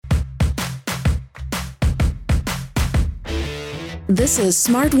This is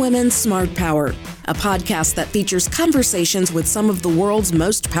Smart Women, Smart Power, a podcast that features conversations with some of the world's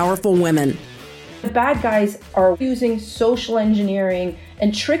most powerful women. The bad guys are using social engineering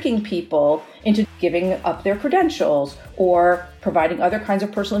and tricking people into giving up their credentials or providing other kinds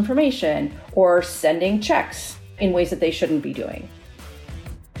of personal information or sending checks in ways that they shouldn't be doing.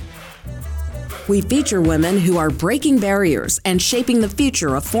 We feature women who are breaking barriers and shaping the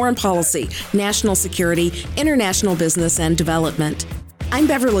future of foreign policy, national security, international business, and development. I'm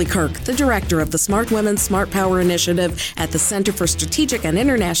Beverly Kirk, the director of the Smart Women, Smart Power initiative at the Center for Strategic and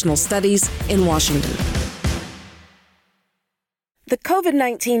International Studies in Washington. The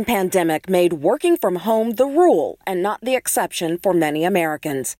COVID-19 pandemic made working from home the rule and not the exception for many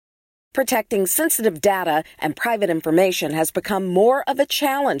Americans. Protecting sensitive data and private information has become more of a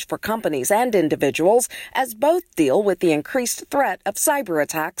challenge for companies and individuals as both deal with the increased threat of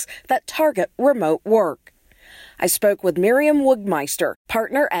cyberattacks that target remote work. I spoke with Miriam Wugmeister,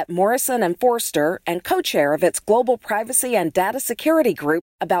 partner at Morrison Foerster and Co-Chair of its Global Privacy and Data Security Group,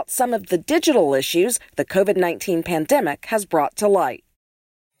 about some of the digital issues the COVID-19 pandemic has brought to light.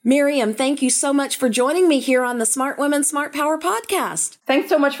 Miriam, thank you so much for joining me here on the Smart Women, Smart Power podcast. Thanks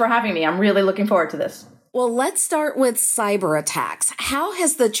so much for having me. I'm really looking forward to this. Well, let's start with cyber attacks. How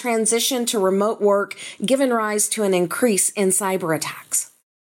has the transition to remote work given rise to an increase in cyber attacks?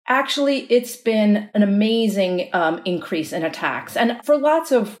 Actually, it's been an amazing increase in attacks, and for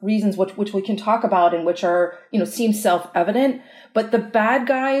lots of reasons, which we can talk about and which are, seem self-evident. But the bad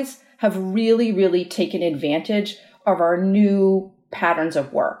guys have really taken advantage of our new patterns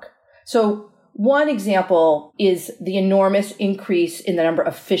of work. So one example is the enormous increase in the number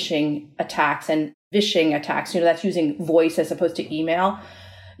of phishing attacks and vishing attacks. That's using voice as opposed to email.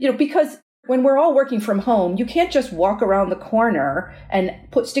 Because when we're all working from home, you can't just walk around the corner and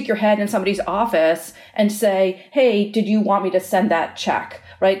stick your head in somebody's office and say, hey, did you want me to send that check?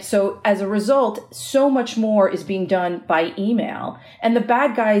 Right? So as a result, so much more is being done by email. And the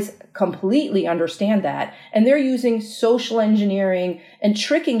bad guys completely understand that. And they're using social engineering and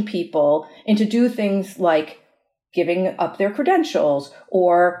tricking people into do things like giving up their credentials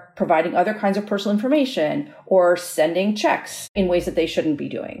or providing other kinds of personal information or sending checks in ways that they shouldn't be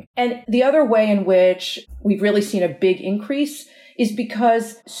doing. And the other way in which we've really seen a big increase is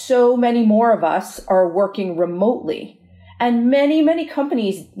because so many more of us are working remotely. And many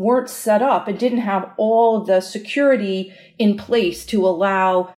companies weren't set up and didn't have all of the security in place to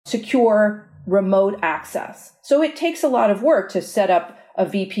allow secure remote access. So it takes a lot of work to set up a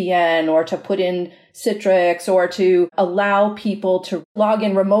VPN or to put in Citrix or to allow people to log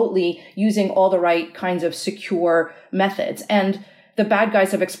in remotely using all the right kinds of secure methods. And the bad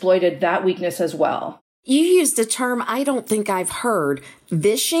guys have exploited that weakness as well. You used a term I don't think I've heard,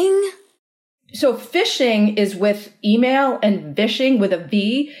 vishing? So phishing is with email, and vishing with a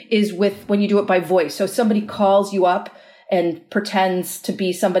V is with when you do it by voice. So somebody calls you up and pretends to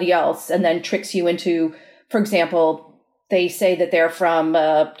be somebody else and then tricks you into, for example, they say that they're from,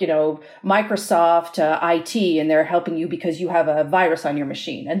 Microsoft IT, and they're helping you because you have a virus on your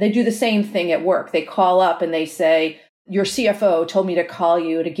machine. And they do the same thing at work. They call up and they say, your CFO told me to call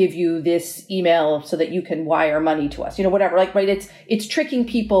you to give you this email so that you can wire money to us, whatever. Right? It's tricking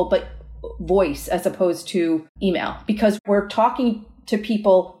people, but voice as opposed to email, because we're talking to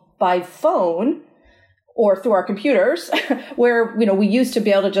people by phone or through our computers where, we used to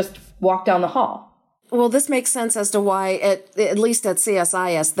be able to just walk down the hall. Well, this makes sense as to why, at least at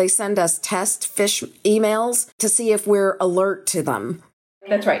CSIS, they send us test phish emails to see if we're alert to them.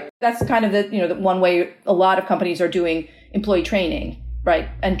 That's right. That's kind of the one way a lot of companies are doing employee training, right?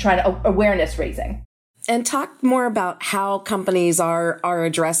 And trying to awareness raising. And talk more about how companies are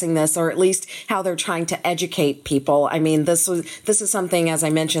addressing this, or at least how they're trying to educate people. I mean, this is something, as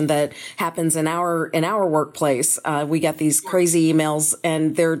I mentioned, that happens in our workplace. We get these crazy emails,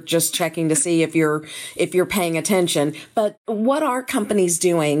 and they're just checking to see if you're paying attention. But what are companies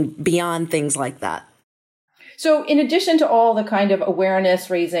doing beyond things like that? So, in addition to all the kind of awareness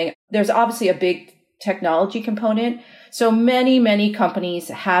raising, there's obviously a big technology component. So many companies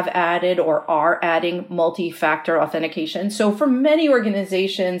have added or are adding multi-factor authentication. So for many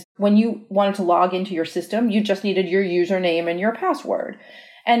organizations, when you wanted to log into your system, you just needed your username and your password.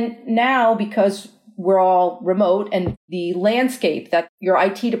 And now, because we're all remote and the landscape that your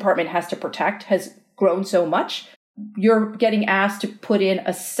IT department has to protect has grown so much, you're getting asked to put in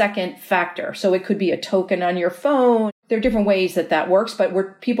a second factor. So it could be a token on your phone. There are different ways that works, but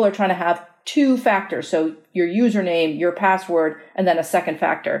where people are trying to have two factors. So your username, your password, and then a second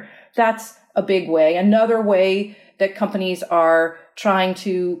factor. That's a big way. Another way that companies are trying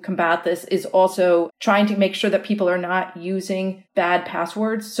to combat this is also trying to make sure that people are not using bad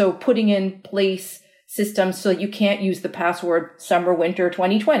passwords. So putting in place systems so you can't use the password summer, winter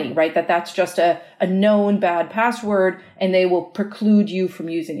 2020, right? That's just a known bad password and they will preclude you from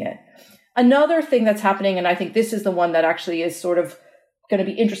using it. Another thing that's happening, and I think this is the one that actually is sort of going to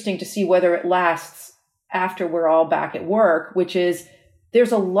be interesting to see whether it lasts after we're all back at work, which is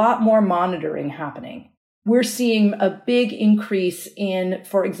there's a lot more monitoring happening. We're seeing a big increase in,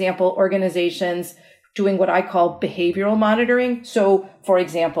 for example, organizations doing what I call behavioral monitoring. So, for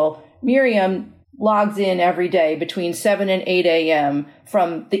example, Miriam logs in every day between 7 and 8 a.m.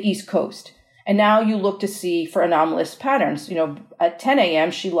 from the East Coast. And now you look to see for anomalous patterns. At 10 a.m.,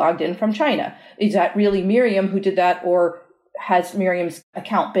 she logged in from China. Is that really Miriam who did that, or has Miriam's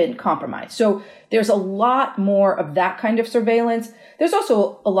account been compromised? So there's a lot more of that kind of surveillance. There's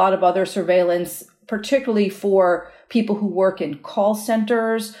also a lot of other surveillance, particularly for people who work in call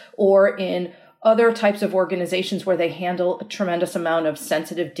centers or in other types of organizations where they handle a tremendous amount of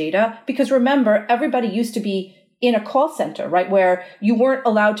sensitive data. Because remember, everybody used to be in a call center, right, where you weren't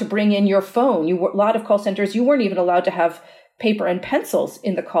allowed to bring in your phone. A lot of call centers, you weren't even allowed to have paper and pencils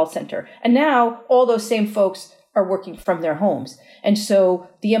in the call center. And now all those same folks are working from their homes. And so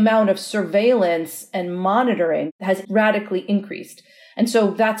the amount of surveillance and monitoring has radically increased. And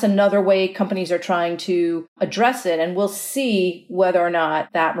so that's another way companies are trying to address it. And we'll see whether or not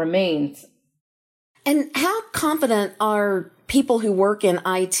that remains. And how confident are people who work in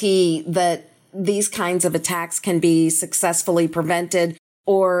IT that these kinds of attacks can be successfully prevented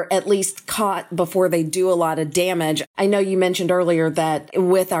or at least caught before they do a lot of damage? I know you mentioned earlier that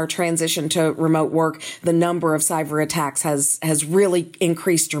with our transition to remote work, the number of cyber attacks has really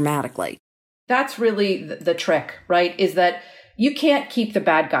increased dramatically. That's really the trick, right? Is that you can't keep the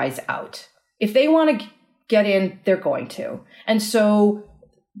bad guys out. If they want to get in, they're going to. And so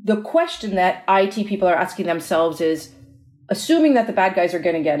the question that IT people are asking themselves is, assuming that the bad guys are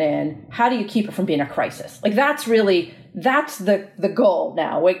going to get in, how do you keep it from being a crisis? That's the goal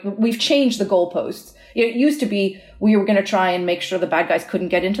now. We've changed the goalposts. It used to be we were going to try and make sure the bad guys couldn't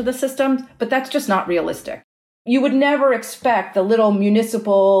get into the systems, but that's just not realistic. You would never expect the little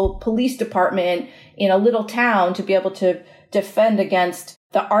municipal police department in a little town to be able to defend against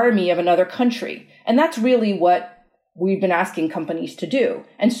the army of another country. And that's really what we've been asking companies to do.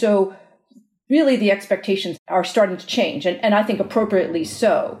 And so really the expectations are starting to change, and I think appropriately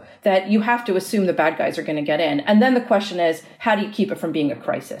so, that you have to assume the bad guys are going to get in. And then the question is, how do you keep it from being a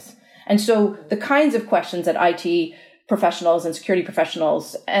crisis? And so the kinds of questions that IT professionals and security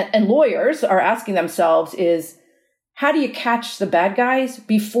professionals and lawyers are asking themselves is, how do you catch the bad guys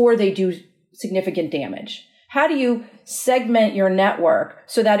before they do significant damage? How do you segment your network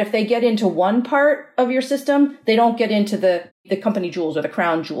so that if they get into one part of your system, they don't get into the company jewels or the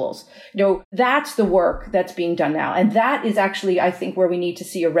crown jewels? That's the work that's being done now. And that is actually, I think, where we need to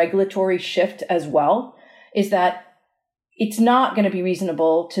see a regulatory shift as well, is that it's not going to be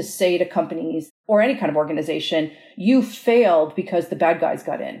reasonable to say to companies or any kind of organization, you failed because the bad guys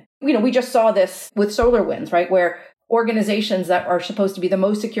got in. We just saw this with SolarWinds, right? Where organizations that are supposed to be the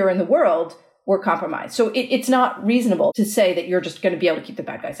most secure in the world were compromised. So it's not reasonable to say that you're just going to be able to keep the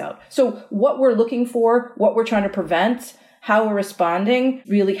bad guys out. So what we're looking for, what we're trying to prevent, how we're responding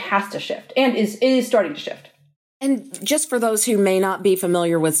really has to shift and is starting to shift. And just for those who may not be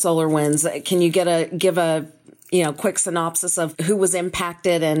familiar with SolarWinds, can you give a quick synopsis of who was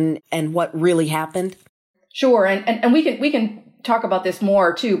impacted and what really happened? Sure. And we can talk about this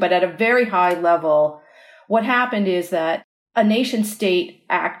more too, but at a very high level, what happened is that a nation state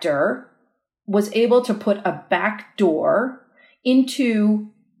actor was able to put a backdoor into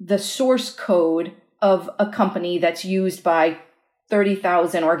the source code of a company that's used by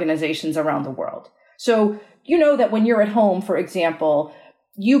 30,000 organizations around the world. So you know that when you're at home, for example,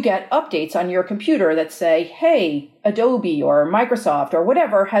 you get updates on your computer that say, hey, Adobe or Microsoft or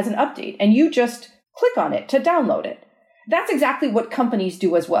whatever has an update, and you just click on it to download it. That's exactly what companies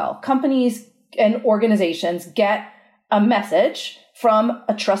do as well. Companies and organizations get a message from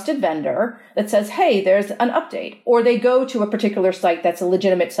a trusted vendor that says, hey, there's an update. Or they go to a particular site that's a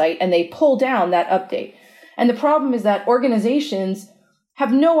legitimate site and they pull down that update. And the problem is that organizations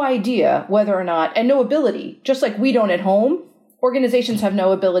have no idea whether or not, and no ability, just like we don't at home, organizations have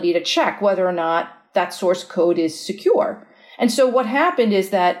no ability to check whether or not that source code is secure. And so what happened is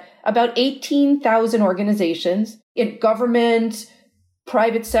that about 18,000 organizations in government,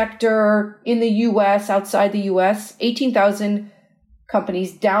 private sector, in the US, outside the US, 18,000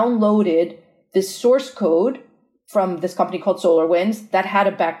 companies downloaded this source code from this company called SolarWinds that had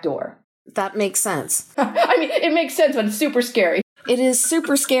a backdoor. That makes sense. I mean, it makes sense, but it's super scary. It is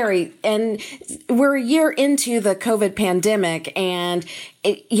super scary. And we're a year into the COVID pandemic. And,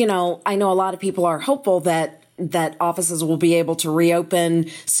 I know a lot of people are hopeful that offices will be able to reopen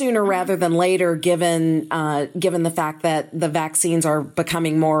sooner rather than later, given the fact that the vaccines are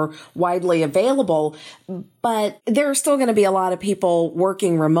becoming more widely available. But there are still going to be a lot of people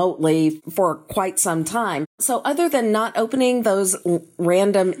working remotely for quite some time. So other than not opening those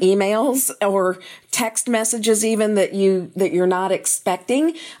random emails or text messages even that you're not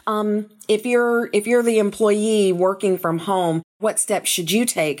expecting, if you're the employee working from home, what steps should you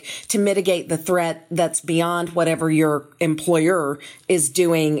take to mitigate the threat that's beyond whatever your employer is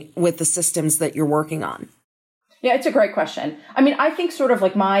doing with the systems that you're working on? Yeah, it's a great question. I mean, I think sort of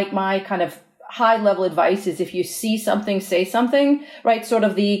like my kind of high level advice is if you see something, say something, right? Sort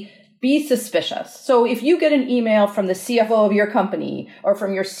of be suspicious. So if you get an email from the CFO of your company or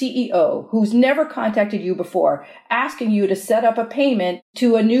from your CEO who's never contacted you before, asking you to set up a payment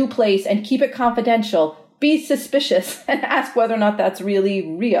to a new place and keep it confidential, be suspicious and ask whether or not that's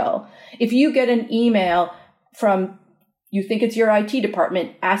really real. If you get an email from, you think it's your IT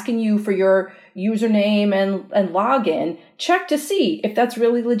department asking you for your username and login, check to see if that's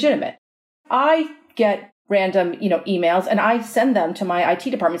really legitimate. I get random, emails and I send them to my IT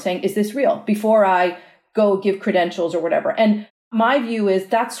department saying, is this real? Before I go give credentials or whatever. And my view is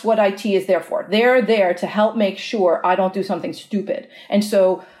that's what IT is there for. They're there to help make sure I don't do something stupid. And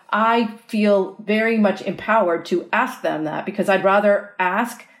so I feel very much empowered to ask them that because I'd rather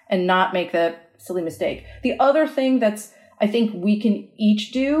ask and not make the silly mistake. The other thing that's I think we can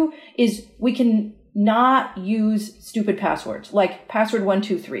each do is we can not use stupid passwords like password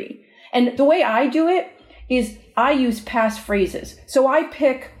 123. And the way I do it is I use passphrases. So I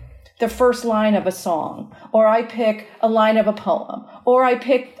pick the first line of a song, or I pick a line of a poem, or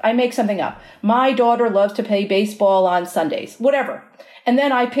I make something up. My daughter loves to play baseball on Sundays, whatever. And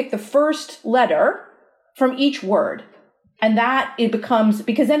then I pick the first letter from each word. And that it becomes,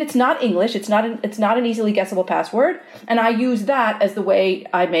 because then it's not English, it's not an easily guessable password. And I use that as the way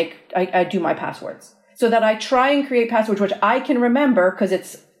I do my passwords. So that I try and create passwords which I can remember because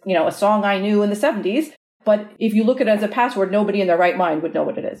it's, a song I knew in the 70s. But if you look at it as a password, nobody in their right mind would know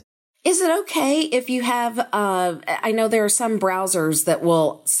what it is. Is it okay if you have, I know there are some browsers that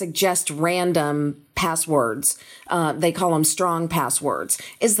will suggest random passwords. They call them strong passwords.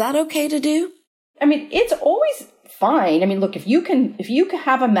 Is that okay to do? I mean, it's always fine. I mean, look, if you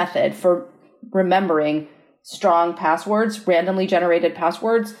have a method for remembering strong passwords, randomly generated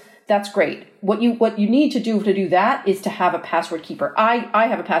passwords, that's great. What you need to do that is to have a password keeper. I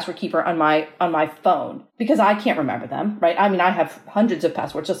have a password keeper on my phone because I can't remember them, right? I mean, I have hundreds of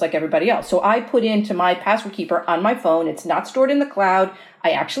passwords just like everybody else. So I put into my password keeper on my phone. It's not stored in the cloud.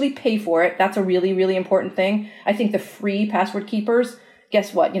 I actually pay for it. That's a really, really important thing. I think the free password keepers,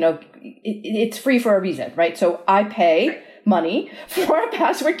 guess what? It's free for a reason, right? So I pay money for a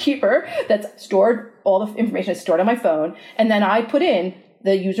password keeper that's stored, all the information is stored on my phone. And then I put in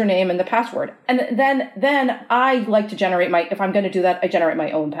the username and the password. And then I like to generate if I'm going to do that, I generate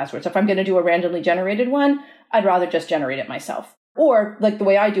my own password. So if I'm going to do a randomly generated one, I'd rather just generate it myself. Or like the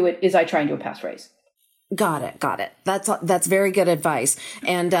way I do it is I try and do a passphrase. Got it. That's very good advice.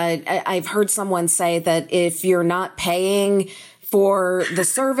 And I've heard someone say that if you're not paying for the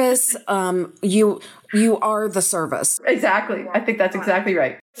service, you are the service. Exactly. I think that's exactly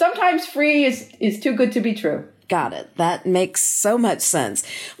right. Sometimes free is too good to be true. Got it. That makes so much sense.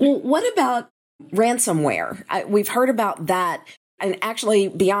 Well, what about ransomware? We've heard about that. And actually,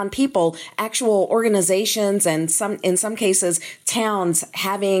 beyond people, actual organizations and in some cases, towns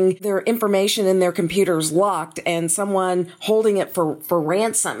having their information in their computers locked and someone holding it for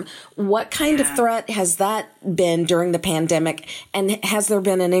ransom. What kind of threat has that been during the pandemic? And has there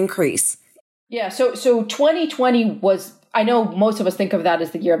been an increase? Yeah. So 2020 was, I know most of us think of that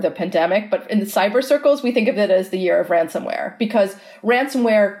as the year of the pandemic, but in the cyber circles, we think of it as the year of ransomware because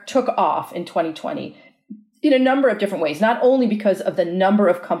ransomware took off in 2020. In a number of different ways, not only because of the number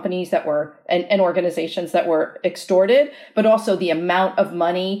of companies that were and organizations that were extorted, but also the amount of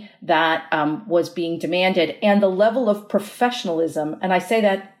money that was being demanded and the level of professionalism. And I say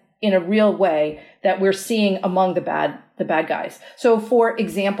that in a real way that we're seeing among the bad guys. So for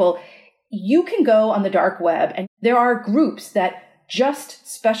example, you can go on the dark web and there are groups that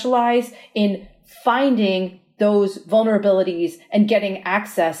just specialize in finding those vulnerabilities and getting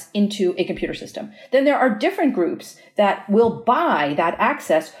access into a computer system. Then there are different groups that will buy that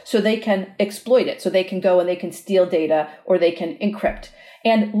access so they can exploit it, so they can go and they can steal data or they can encrypt.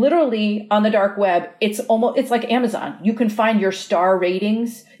 And literally on the dark web, it's like Amazon. You can find your star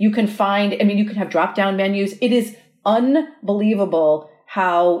ratings. You can have drop-down menus. It is unbelievable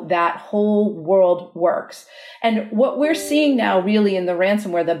how that whole world works. And what we're seeing now really in the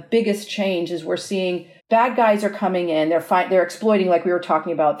ransomware, the biggest change is we're seeing bad guys are coming in. They're exploiting, like we were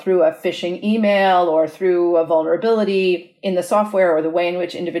talking about, through a phishing email or through a vulnerability in the software or the way in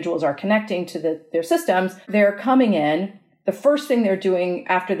which individuals are connecting to their systems. They're coming in. The first thing they're doing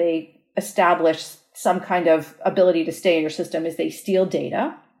after they establish some kind of ability to stay in your system is they steal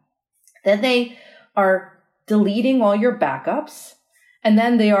data. Then they are deleting all your backups. And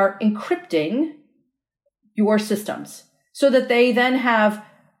then they are encrypting your systems so that they then have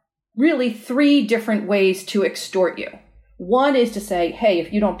really 3 different ways to extort you. One is to say, hey,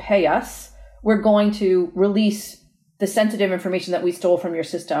 if you don't pay us, we're going to release the sensitive information that we stole from your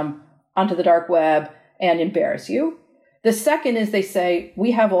system onto the dark web and embarrass you. The second is they say,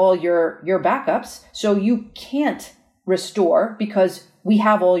 we have all your backups, so you can't restore because we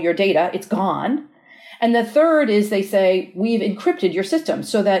have all your data. It's gone. And the third is they say, we've encrypted your system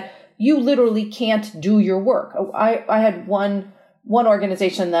so that you literally can't do your work. I had one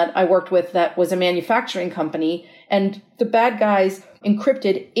organization that I worked with that was a manufacturing company, and the bad guys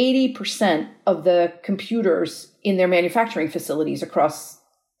encrypted 80% of the computers in their manufacturing facilities across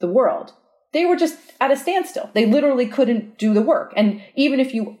the world. They were just at a standstill. They literally couldn't do the work. And even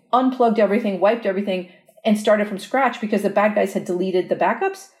if you unplugged everything, wiped everything, and started from scratch because the bad guys had deleted the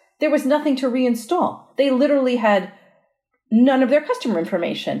backups, there was nothing to reinstall. They literally had none of their customer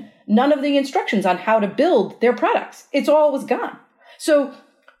information, none of the instructions on how to build their products. It's all was gone. So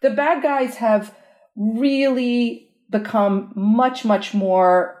the bad guys have really become much, much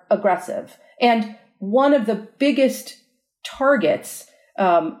more aggressive. And one of the biggest targets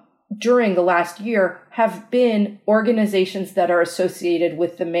during the last year have been organizations that are associated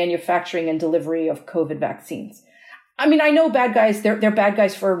with the manufacturing and delivery of COVID vaccines. I mean, I know bad guys, they're bad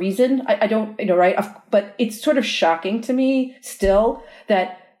guys for a reason. I don't, right? But it's sort of shocking to me still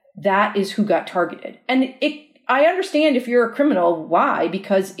that is who got targeted. And I understand if you're a criminal, why?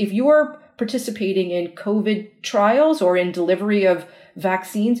 Because if you're participating in COVID trials or in delivery of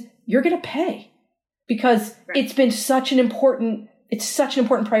vaccines, you're going to pay because it's been such an important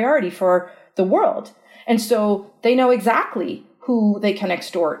priority for the world. And so they know exactly who they can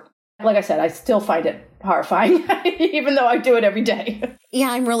extort. Like I said, I still find it horrifying, even though I do it every day.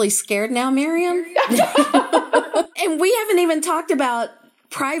 Yeah, I'm really scared now, Miriam. And we haven't even talked about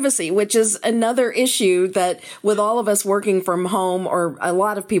privacy, which is another issue that with all of us working from home, or a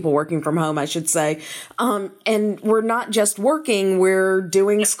lot of people working from home, I should say, and we're not just working, we're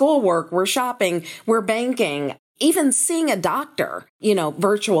doing schoolwork, we're shopping, we're banking, even seeing a doctor,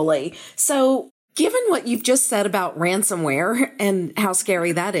 virtually. So given what you've just said about ransomware and how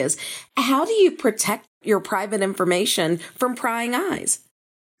scary that is, how do you protect your private information from prying eyes?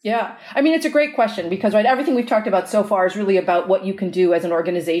 Yeah. I mean, it's a great question because, right, everything we've talked about so far is really about what you can do as an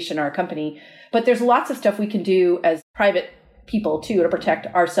organization or a company. But there's lots of stuff we can do as private people, too, to protect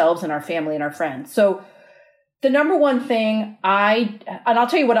ourselves and our family and our friends. So the number one thing and I'll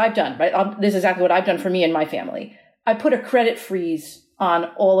tell you what I've done, right? This is exactly what I've done for me and my family. I put a credit freeze on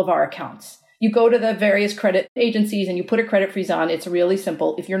all of our accounts. You go to the various credit agencies and you put a credit freeze on. It's really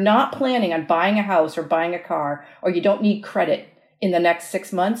simple. If you're not planning on buying a house or buying a car, or you don't need credit in the next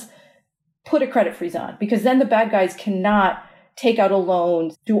 6 months, put a credit freeze on, because then the bad guys cannot take out a loan,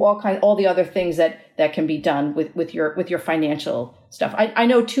 do all the other things that can be done with your financial stuff. I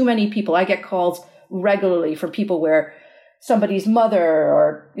know too many people. I get calls regularly from people where somebody's mother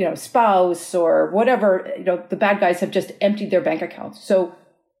or spouse or whatever, the bad guys have just emptied their bank accounts. So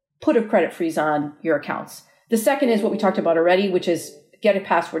put a credit freeze on your accounts. The second is what we talked about already, which is get a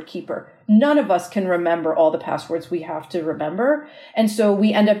password keeper. None of us can remember all the passwords we have to remember. And so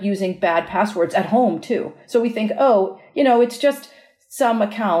we end up using bad passwords at home too. So we think, it's just some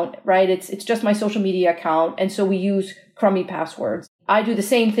account, right? It's just my social media account. And so we use crummy passwords. I do the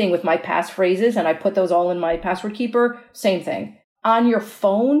same thing with my passphrases and I put those all in my password keeper. Same thing. On your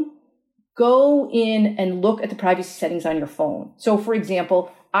phone, go in and look at the privacy settings on your phone. So for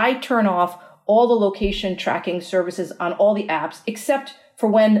example, I turn off all the location tracking services on all the apps, except for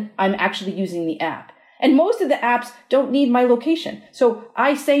when I'm actually using the app. And most of the apps don't need my location. So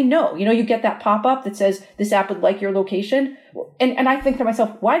I say no. You get that pop-up that says this app would like your location. And I think to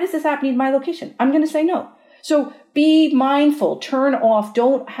myself, why does this app need my location? I'm going to say no. So be mindful, turn off,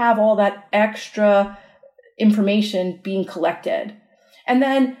 don't have all that extra information being collected. And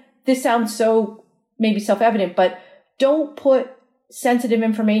then this sounds so maybe self-evident, but don't put sensitive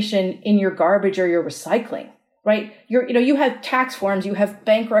information in your garbage or your recycling, right? You have tax forms, you have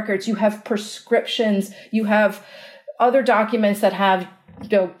bank records, you have prescriptions, you have other documents that have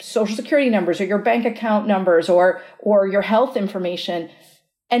social security numbers or your bank account numbers or your health information.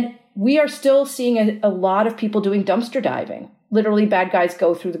 And we are still seeing a lot of people doing dumpster diving. Literally, bad guys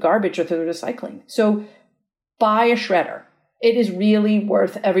go through the garbage or through the recycling. So buy a shredder. It is really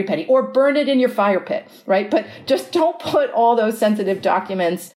worth every penny, or burn it in your fire pit, right? But just don't put all those sensitive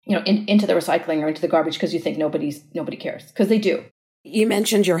documents, into the recycling or into the garbage because you think nobody cares, because they do. You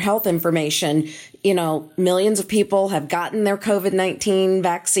mentioned your health information. Millions of people have gotten their COVID-19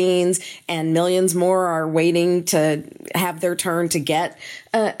 vaccines and millions more are waiting to have their turn to get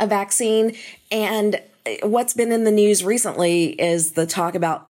a vaccine. And what's been in the news recently is the talk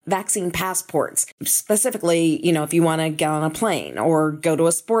about vaccine passports, specifically, if you want to get on a plane or go to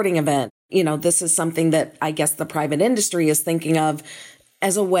a sporting event. This is something that I guess the private industry is thinking of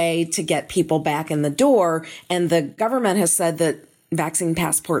as a way to get people back in the door. And the government has said that vaccine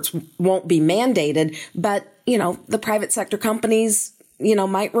passports won't be mandated, but, the private sector companies,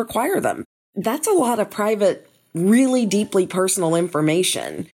 might require them. That's a lot of private, really deeply personal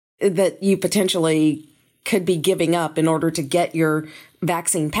information that you potentially could be giving up in order to get your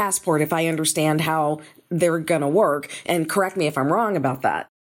vaccine passport, if I understand how they're going to work. And correct me if I'm wrong about that.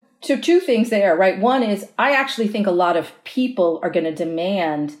 So two things there, right? One is I actually think a lot of people are going to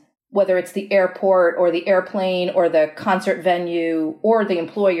demand, whether it's the airport or the airplane or the concert venue or the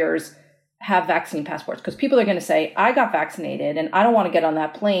employers, have vaccine passports, because people are going to say, I got vaccinated and I don't want to get on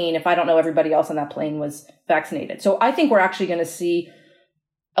that plane if I don't know everybody else on that plane was vaccinated. So I think we're actually going to see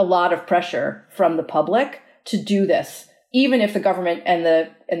a lot of pressure from the public to do this, even if the government and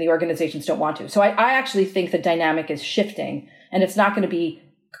the organizations don't want to. So I actually think the dynamic is shifting, and it's not going to be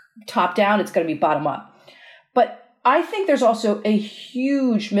top down, it's going to be bottom up. But I think there's also a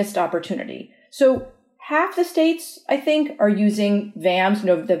huge missed opportunity. So half the states, I think, are using VAMS,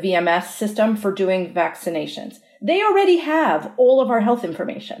 the VMS system for doing vaccinations. They already have all of our health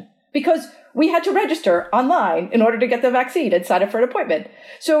information because we had to register online in order to get the vaccine and sign up for an appointment.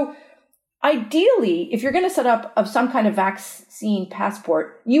 So ideally, if you're going to set up some kind of vaccine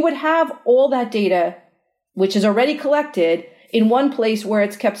passport, you would have all that data, which is already collected, in one place where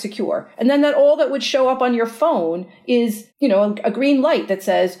it's kept secure. And then all that would show up on your phone is, a green light that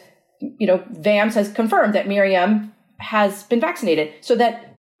says, VAMS has confirmed that Miriam has been vaccinated, so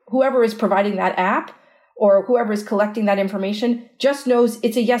that whoever is providing that app or whoever is collecting that information just knows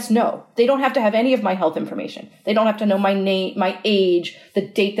it's a yes, no. They don't have to have any of my health information. They don't have to know my name, my age, the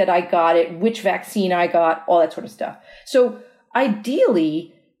date that I got it, which vaccine I got, all that sort of stuff. So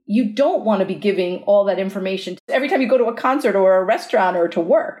ideally, you don't want to be giving all that information every time you go to a concert or a restaurant or to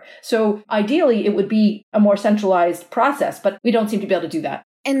work. So ideally, it would be a more centralized process, but we don't seem to be able to do that.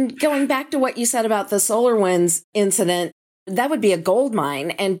 And going back to what you said about the SolarWinds incident, that would be a gold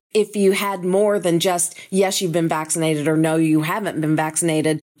mine. And if you had more than just, yes, you've been vaccinated, or no, you haven't been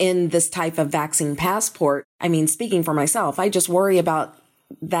vaccinated in this type of vaccine passport. I mean, speaking for myself, I just worry about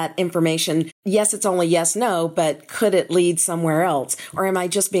that information. Yes, it's only yes, no, but could it lead somewhere else? Or am I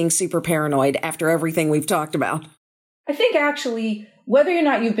just being super paranoid after everything we've talked about? I think actually, whether or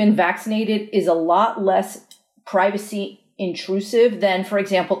not you've been vaccinated is a lot less privacy intrusive than, for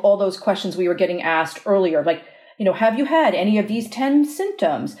example, all those questions we were getting asked earlier, like, have you had any of these 10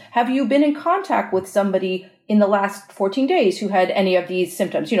 symptoms? Have you been in contact with somebody in the last 14 days who had any of these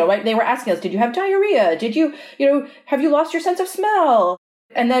symptoms? Right? They were asking us, did you have diarrhea? Did you, have you lost your sense of smell?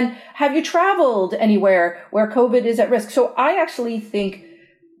 And then have you traveled anywhere where COVID is at risk? So I actually think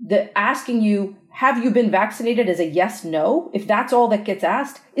that asking you, have you been vaccinated as a yes, no, if that's all that gets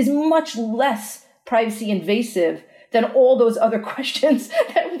asked, is much less privacy invasive than all those other questions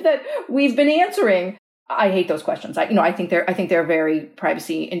that we've been answering. I hate those questions. I think they're very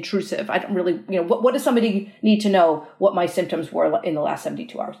privacy intrusive. I don't really, what does somebody need to know what my symptoms were in the last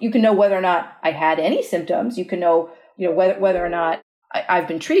 72 hours? You can know whether or not I had any symptoms. You can know, whether or not I've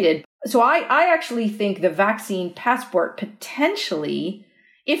been treated. So I actually think the vaccine passport potentially,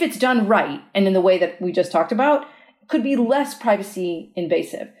 if it's done right and in the way that we just talked about, could be less privacy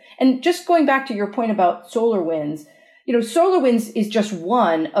invasive. And just going back to your point about SolarWinds, SolarWinds is just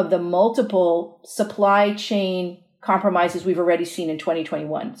one of the multiple supply chain compromises we've already seen in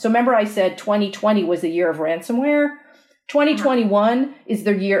 2021. So remember I said 2020 was the year of ransomware. 2021 is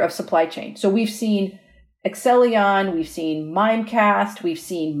the year of supply chain. So we've seen Accellion, we've seen Mimecast, we've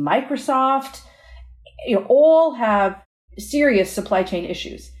seen Microsoft, all have serious supply chain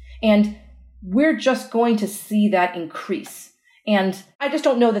issues. And we're just going to see that increase. And I just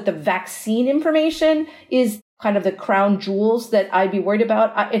don't know that the vaccine information is kind of the crown jewels that I'd be worried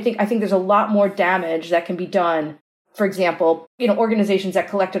about. I think there's a lot more damage that can be done. For example, organizations that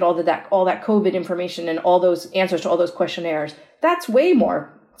collected all that COVID information and all those answers to all those questionnaires, that's way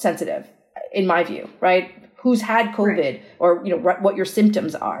more sensitive in my view, right? Who's had COVID, right, or what your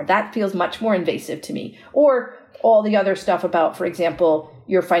symptoms are. That feels much more invasive to me. Or all the other stuff about, for example,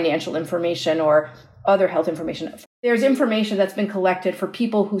 your financial information or other health information. There's information that's been collected for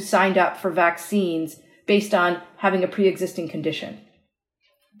people who signed up for vaccines based on having a pre-existing condition.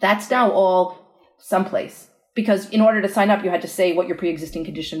 That's now all someplace, because in order to sign up, you had to say what your pre-existing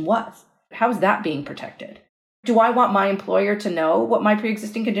condition was. How is that being protected? Do I want my employer to know what my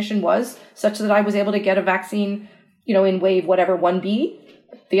pre-existing condition was such that I was able to get a vaccine, in wave whatever 1B?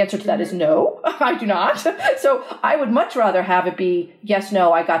 The answer to that is no, I do not. So I would much rather have it be yes,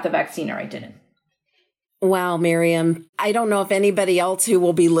 no, I got the vaccine or I didn't. Wow, Miriam. I don't know if anybody else who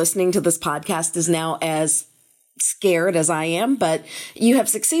will be listening to this podcast is now as scared as I am, but you have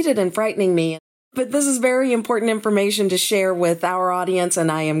succeeded in frightening me. But this is very important information to share with our audience,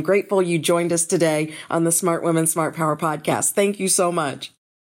 and I am grateful you joined us today on the Smart Women, Smart Power podcast. Thank you so much.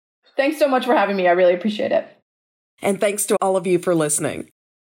 Thanks so much for having me. I really appreciate it. And thanks to all of you for listening.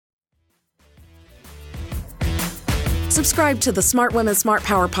 Subscribe to the Smart Women, Smart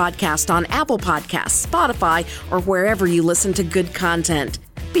Power podcast on Apple Podcasts, Spotify, or wherever you listen to good content.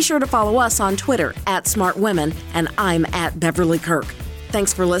 Be sure to follow us on Twitter @SmartWomen, and I'm @Beverly Kirk.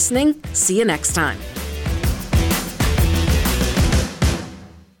 Thanks for listening. See you next time.